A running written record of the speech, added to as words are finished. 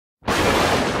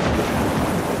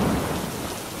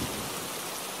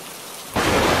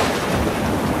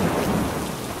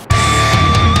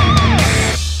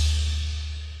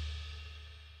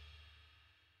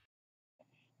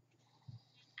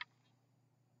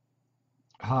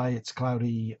Hi, it's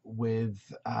Cloudy with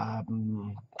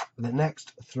the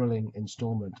next thrilling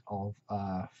installment of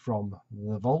From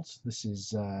the Vault. This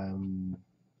is, I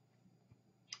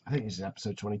think this is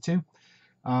episode 22.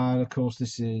 And of course,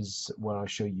 this is where I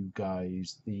show you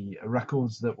guys the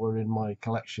records that were in my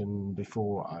collection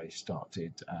before I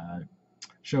started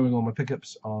showing all my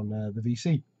pickups on the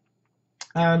VC.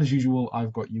 And as usual,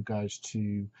 I've got you guys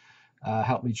to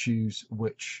help me choose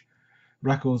which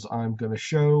records I'm going to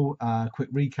show.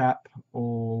 Quick recap: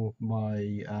 all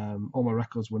my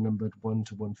records were numbered 1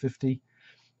 to 150,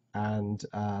 and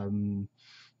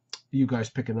you guys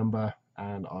pick a number,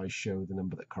 and I show the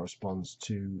number that corresponds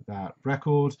to that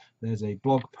record. There's a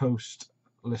blog post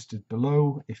listed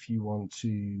below if you want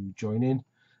to join in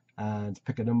and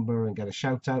pick a number and get a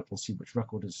shout out and see which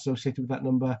record is associated with that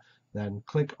number. Then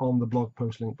click on the blog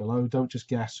post link below. Don't just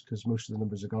guess, because most of the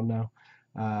numbers are gone now.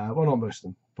 Well, not most of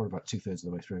them, probably about 2/3 of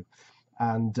the way through.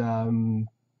 And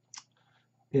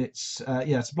it's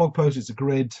a blog post. It's a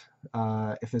grid.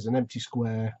 If there's an empty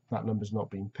square, that number's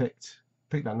not been picked.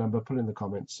 Pick that number, put it in the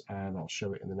comments, and I'll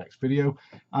show it in the next video.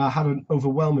 I had an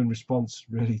overwhelming response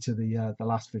really to the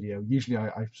last video. Usually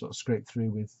I sort of scrape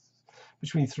through with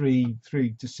between three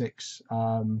to six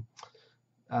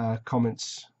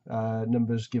comments,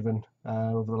 numbers given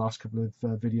over the last couple of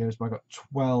videos, but I got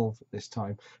 12 this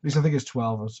time. At least I think it's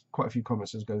 12. There's quite a few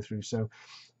comments to go through, so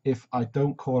if I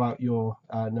don't call out your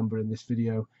number in this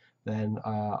video, then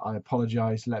I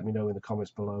apologize. Let me know in the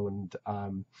comments below, and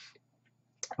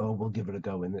we'll give it a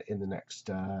go in the next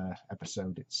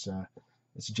episode. It's a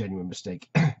genuine mistake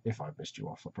if I've missed you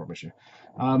off, I promise you.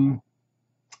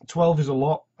 12 is a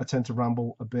lot. I tend to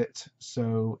ramble a bit,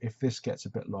 so if this gets a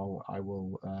bit long, I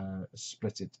will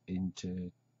split it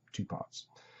into 2 parts.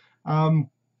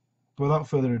 Without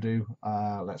further ado,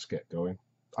 let's get going.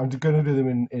 I'm going to do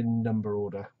them in number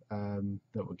order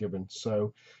that were given.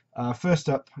 So first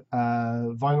up,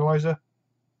 Vinylizer.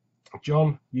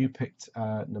 John, you picked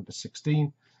number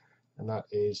 16, and that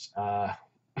is a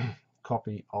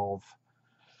copy of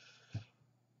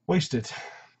Wasted,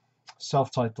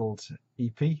 self-titled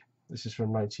EP. This is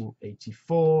from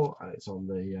 1984, and it's on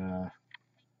the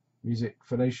Music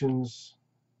for Nations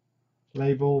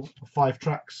label. 5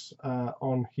 tracks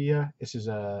on here. This is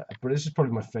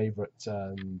probably my favourite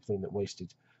thing that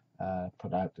Wasted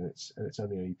put out, and it's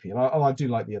only an EP. And I do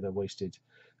like the other Wasted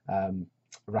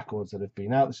records that have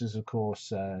been out. This is of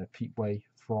course pt1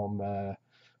 from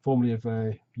formerly of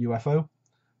UFO.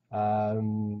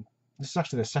 This is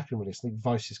actually their second release. I think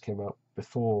Vices came out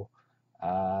before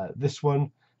this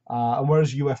one, and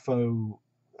whereas UFO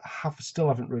still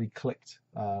haven't really clicked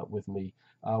with me,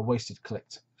 Wasted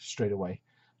clicked straight away.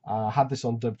 Had this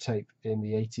on dub tape in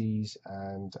the 80s,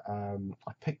 and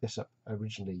I picked this up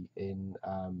originally in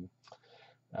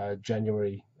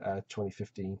January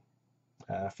 2015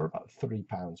 for about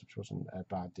 £3, which wasn't a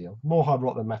bad deal. More hard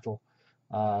rock than metal,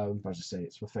 but as I say,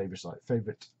 it's my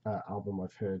favourite album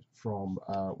I've heard from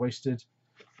Wasted.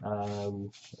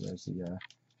 There's the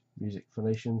Music for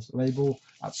Nations label.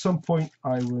 At some point,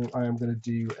 I am going to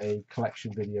do a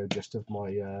collection video just of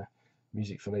my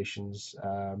Music for Nations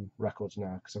records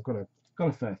now, because I've got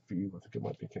a fair few. I think it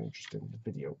might be an interesting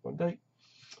video one day.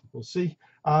 We'll see.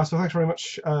 So thanks very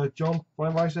much, John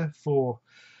Vinylizer, for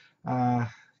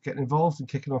getting involved and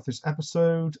kicking off this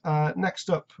episode. Next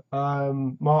up,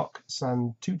 Mark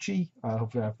Santucci.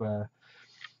 Hopefully I've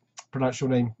pronounced your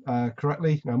name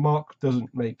correctly. Now, Mark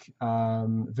doesn't make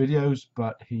videos,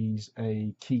 but he's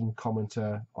a keen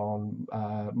commenter on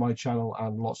my channel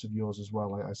and lots of yours as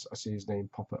well. I see his name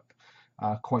pop up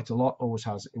quite a lot. Always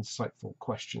has insightful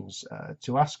questions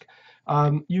to ask.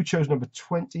 You chose number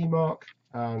 20, Mark,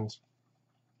 and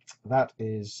that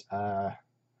is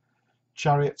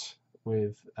Chariot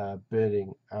with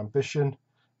Burning Ambition.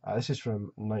 This is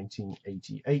from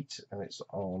 1988, and it's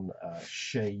on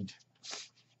Shade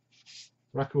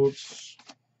Records.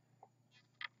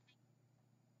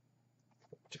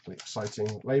 Particularly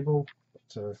exciting label,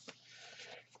 but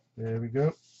there we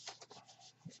go.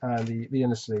 And the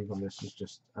inner sleeve on this is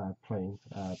just plain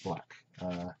black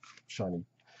shiny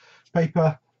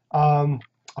paper. I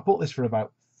bought this for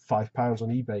about £5 on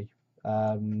eBay.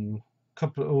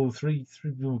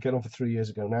 We'll get on for 3 years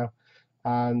ago now,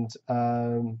 and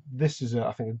this is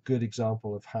I think a good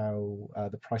example of how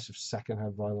the price of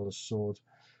second-hand vinyl has soared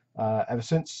ever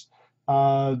since.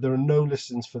 There are no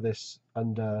listings for this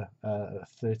under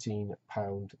 £13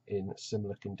 in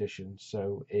similar condition.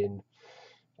 So in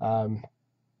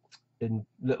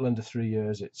little under 3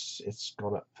 years, it's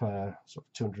gone up sort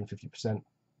of 250%.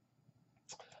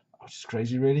 Which is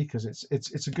crazy, really, because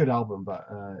it's a good album, but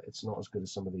it's not as good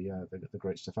as some of the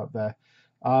great stuff out there.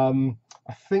 I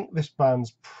think this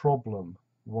band's problem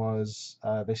was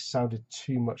they sounded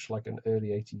too much like an early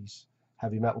 80s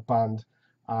heavy metal band,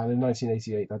 and in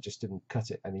 1988 that just didn't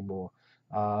cut it anymore.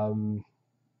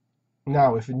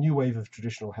 Now, if a new wave of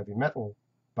traditional heavy metal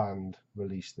band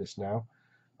released this now,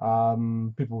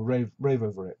 people rave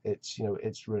over it. It's, you know,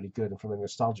 it's really good, and from a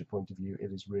nostalgia point of view,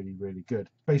 it is really, really good.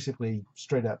 Basically,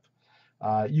 straight up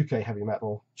UK heavy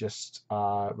metal, just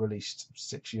released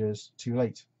 6 years too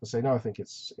late. I say no, I think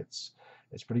it's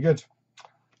pretty good.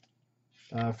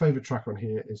 Favorite track on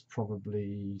here is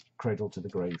probably Cradle to the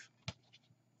Grave.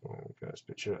 There we go. It's a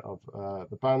picture of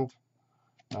the band.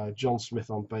 John Smith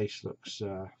on bass looks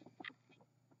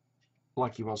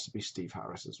like he wants to be Steve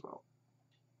Harris as well.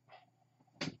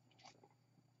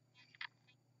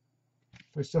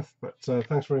 Great stuff. But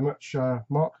thanks very much,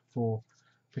 Mark, for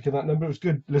picking that number. It was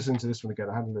good listening to this one again.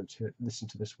 I hadn't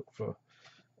listened to this one for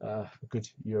a good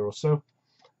year or so.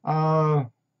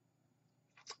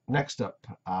 Next up,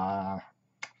 our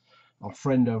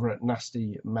friend over at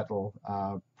Nasty Metal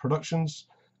Productions.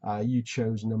 You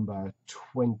chose number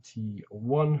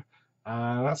 21.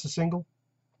 That's a single.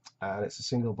 And it's a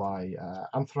single by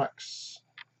Anthrax.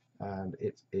 And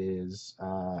it is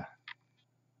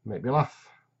Make Me Laugh.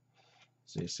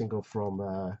 It's a single from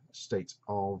State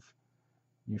of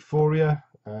Euphoria.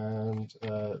 And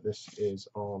this is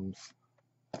on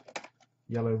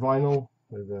yellow vinyl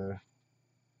with a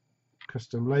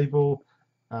custom label.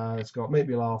 It's got Make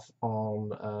Me Laugh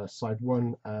on side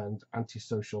 1 and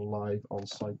Antisocial Live on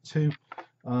side 2.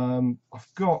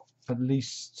 I've got at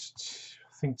least,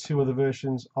 I think, 2 other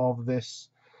versions of this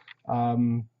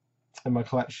in my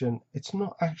collection. It's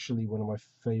not actually one of my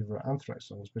favourite Anthrax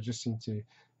songs, but just seemed to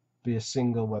be a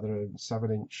single, whether a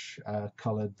 7-inch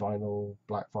coloured vinyl,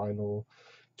 black vinyl,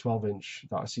 12-inch,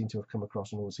 that I seem to have come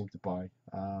across and always seem to buy.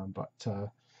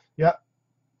 Yeah,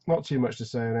 not too much to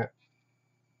say on it.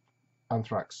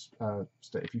 Anthrax,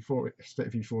 State of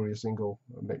Euphoria single,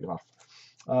 Make Me Laugh.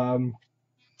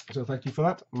 So thank you for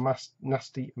that,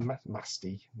 Nasty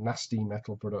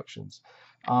Metal Productions.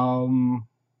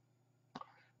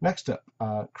 Next up,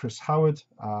 Chris Howard,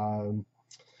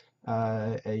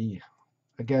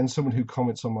 again someone who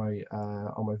comments on my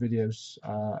videos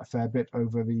a fair bit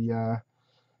over the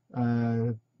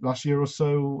last year or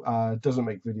so. Doesn't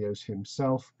make videos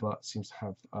himself, but seems to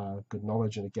have good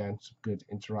knowledge and again some good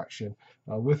interaction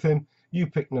with him. You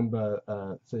picked number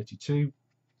 32,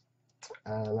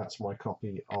 and that's my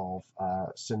copy of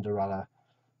Cinderella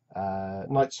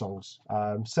Night Songs.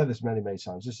 Said this many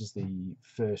times. This is the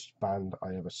first band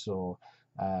I ever saw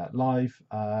live.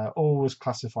 Always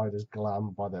classified as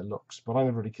glam by their looks, but I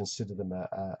never really considered them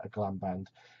a glam band.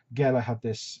 Again, I had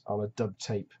this on a dub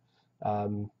tape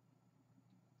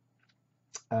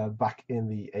back in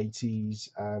the 80s,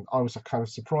 and I was kind of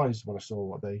surprised when I saw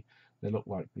what they looked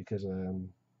like, because you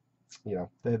know,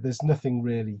 there's nothing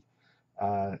really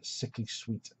sickly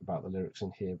sweet about the lyrics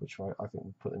in here, which I think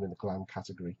would put them in the glam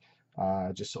category.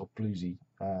 Just sort of bluesy,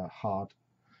 hard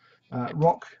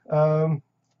rock.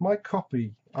 My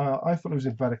copy, I thought it was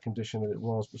in better condition than it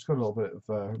was, but it's got a little bit of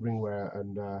ring wear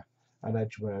and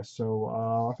edge wear, so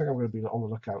I think I'm going to be on the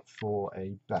lookout for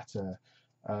a better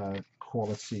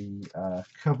quality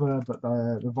cover, but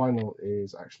the vinyl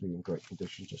is actually in great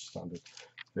condition, just standard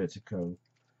Vertigo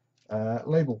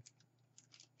label.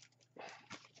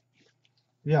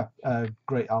 Yeah,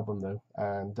 great album though,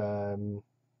 and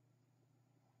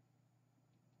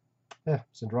yeah,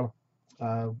 Cinderella.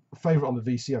 Favorite on the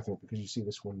VC, I think, because you see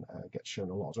this one gets shown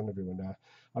a lot on everyone.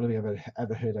 I don't think I've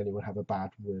ever heard anyone have a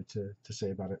bad word to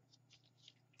say about it.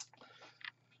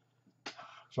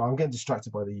 So I'm getting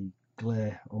distracted by the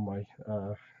glare on my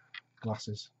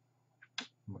glasses.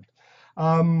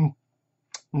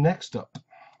 Next up,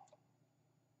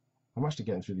 I'm actually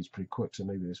getting through these pretty quick, so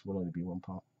maybe this will only be one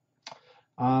part.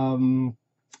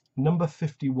 Number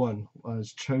 51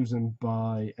 was chosen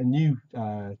by a new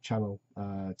channel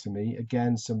to me.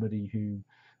 Again, somebody who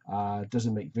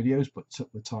doesn't make videos but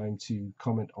took the time to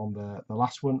comment on the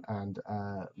last one and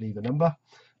leave a number.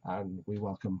 And we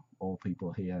welcome all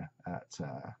people here at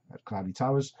Cloudy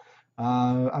Towers.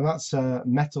 And that's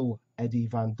Metal Eddie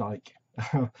Van Dyke.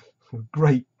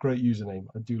 Great username.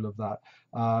 I do love that.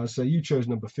 So you chose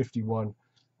number 51,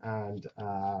 and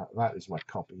that is my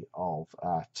copy of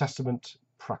Testament,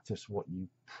 Practice What You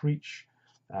Preach.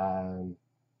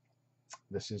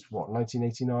 This is what,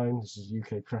 1989. This is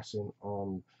UK pressing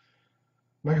on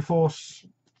Megaforce.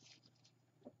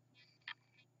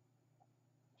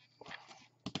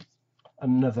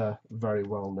 Another very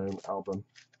well-known album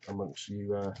amongst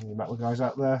you metal guys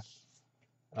out there.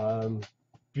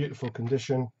 Beautiful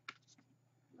condition.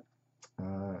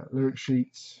 lyric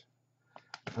sheet,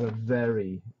 and a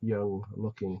very young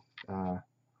looking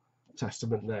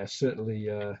Testament there. Certainly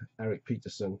Eric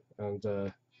Peterson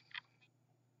and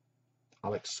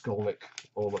Alex Skolnick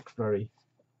all look very,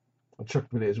 and Chuck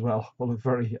Billy as well, all look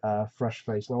very fresh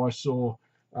faced. Now I saw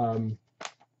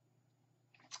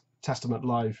Testament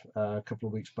live a couple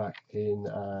of weeks back in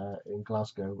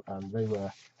Glasgow, and they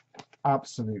were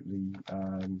absolutely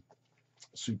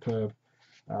superb.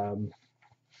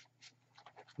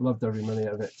 Loved every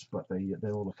minute of it, but they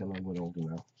all look a long bit older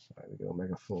now. There we go,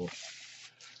 Mega 4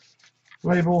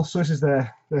 label. So this is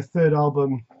their third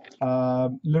album.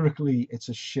 Lyrically, it's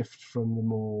a shift from the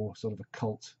more sort of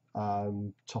occult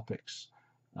topics,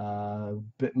 a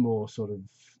bit more sort of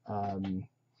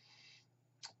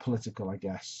political, I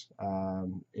guess,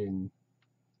 in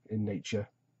nature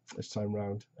this time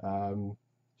round.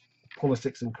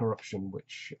 Politics and corruption,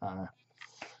 which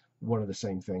one are the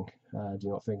same thing, do you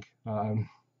not think?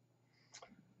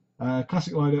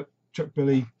 Classic lineup: Chuck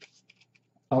Billy,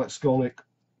 Alex Skolnick,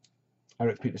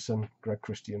 Eric Peterson, Greg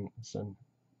Christian,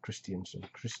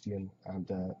 and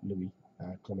Louis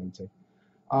Clemente.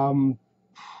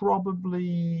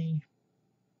 Probably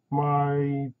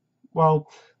the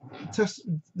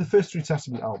first three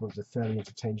Testament albums are fairly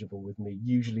interchangeable with me.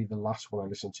 Usually the last one I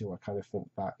listen to, I kind of think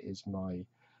that is my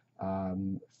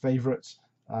favourite.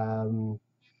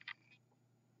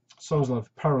 Songs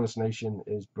like Perilous Nation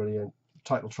is brilliant.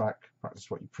 Title track,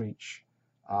 Practice What You Preach.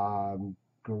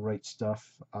 Great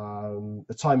stuff.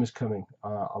 The Time Is Coming.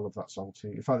 I love that song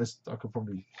too. In fact, I could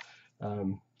probably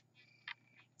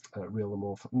reel them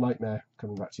off. Nightmare,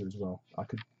 coming back to you as well. I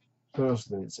could.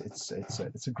 Personally, it's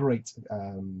a great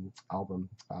album,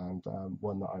 and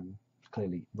one that I'm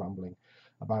clearly rambling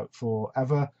about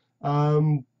forever.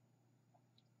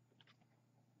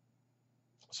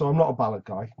 So I'm not a ballad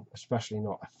guy, especially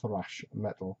not a thrash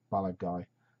metal ballad guy.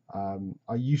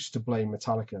 I used to blame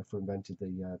Metallica for inventing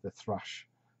the thrash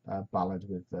ballad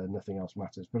with Nothing Else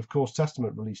Matters, but of course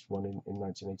Testament released one in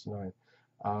 1989.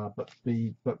 But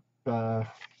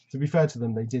to be fair to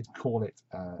them, they did call it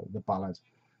the ballad,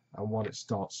 and while it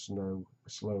starts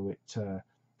slow,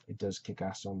 it does kick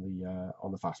ass on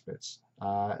the fast bits.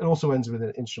 It also ends with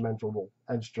an instrumental.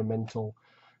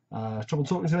 Trouble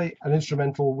talking today. An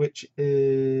instrumental which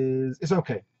is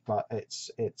okay, but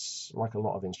it's like a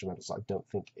lot of instrumentals I don't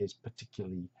think is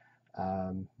particularly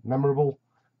memorable.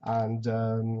 And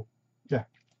yeah,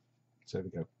 so there we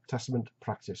go. Testament,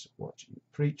 Practice What You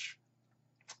Preach.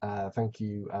 Thank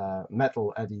you,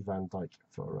 Metal Eddie Van Dyke,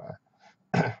 for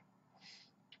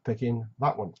picking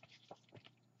that one.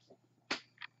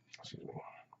 Excuse me.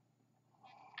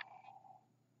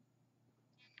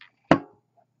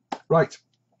 Right.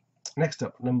 Next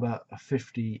up, number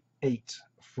 58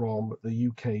 from the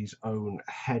UK's own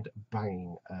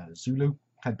Headbanging Zulu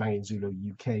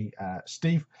UK,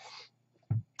 Steve.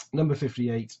 Number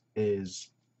 58 is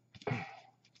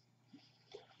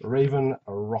Raven,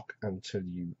 Rock Until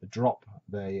You Drop.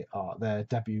 They are their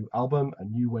debut album, a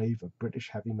new wave of British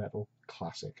heavy metal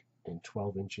classic in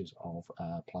 12 inches of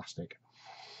plastic.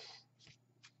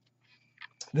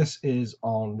 This is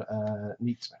on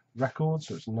Neat Records,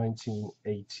 so it's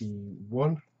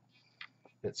 1981.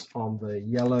 It's on the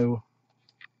yellow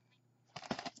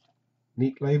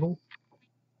Neat label.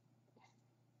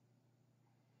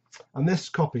 And this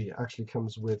copy actually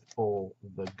comes with all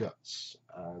the guts,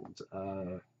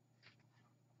 and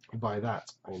by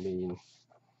that I mean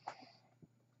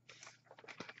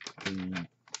the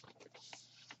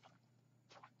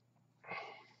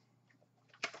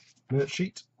merch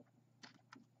sheet,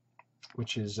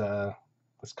 which is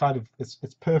it's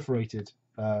perforated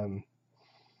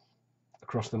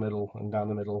across the middle and down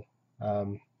the middle.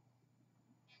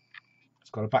 It's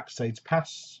got a backstage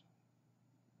pass,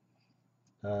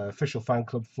 official fan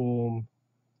club form,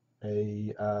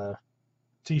 a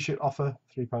t-shirt offer,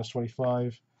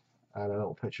 £3.25, and a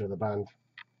little picture of the band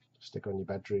to stick on your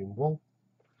bedroom wall.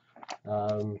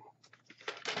 What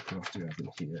else do we have in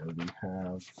here? We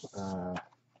have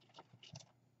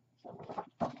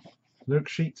lyric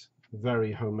sheet,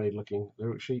 very homemade looking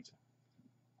lyric sheet,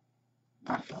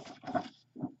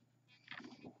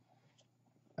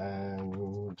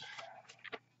 and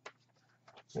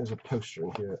there's a poster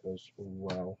in here as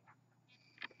well.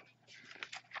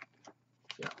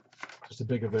 Yeah, just a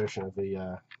bigger version of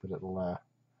the little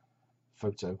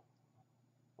photo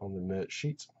on the merch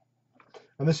sheet,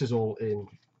 and this is all in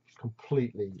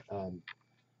completely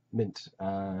mint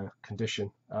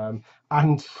condition,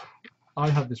 and I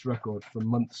had this record for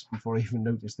months before I even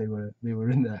noticed they were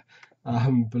in there.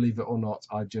 Believe it or not,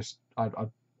 I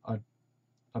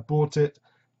bought it,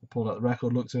 I pulled out the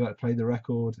record, looked at it, played the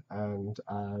record, and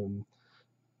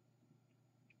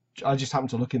I just happened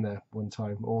to look in there one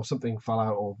time, or something fell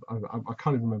out, or I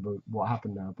can't even remember what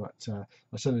happened now. But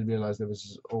I suddenly realised there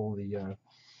was all the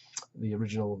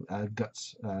original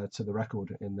guts to the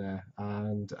record in there,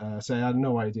 and so I had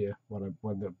no idea when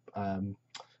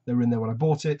they were in there when I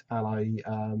bought it, and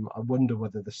I wonder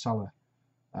whether the seller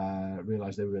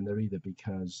realised they were in there either,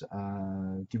 because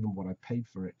given what I paid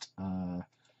for it,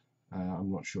 I'm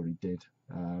not sure he did.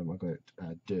 I got it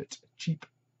dirt cheap.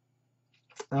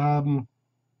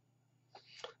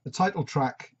 The title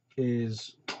track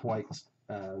is quite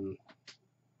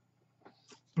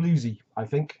bluesy, I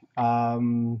think, but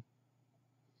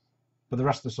the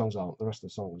rest of the songs aren't. The rest of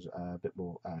the songs are a bit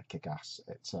more kick-ass.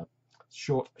 It's a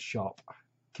short, sharp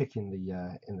kick in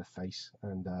the face,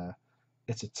 and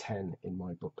it's a 10 in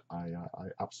my book. I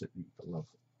absolutely love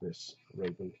this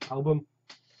Raven album.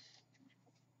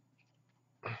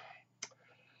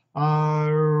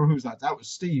 Who's that? That was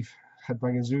Steve,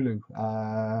 Headbanging Zulu.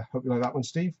 Hope you like that one,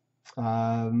 Steve.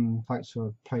 Thanks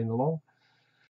for playing along.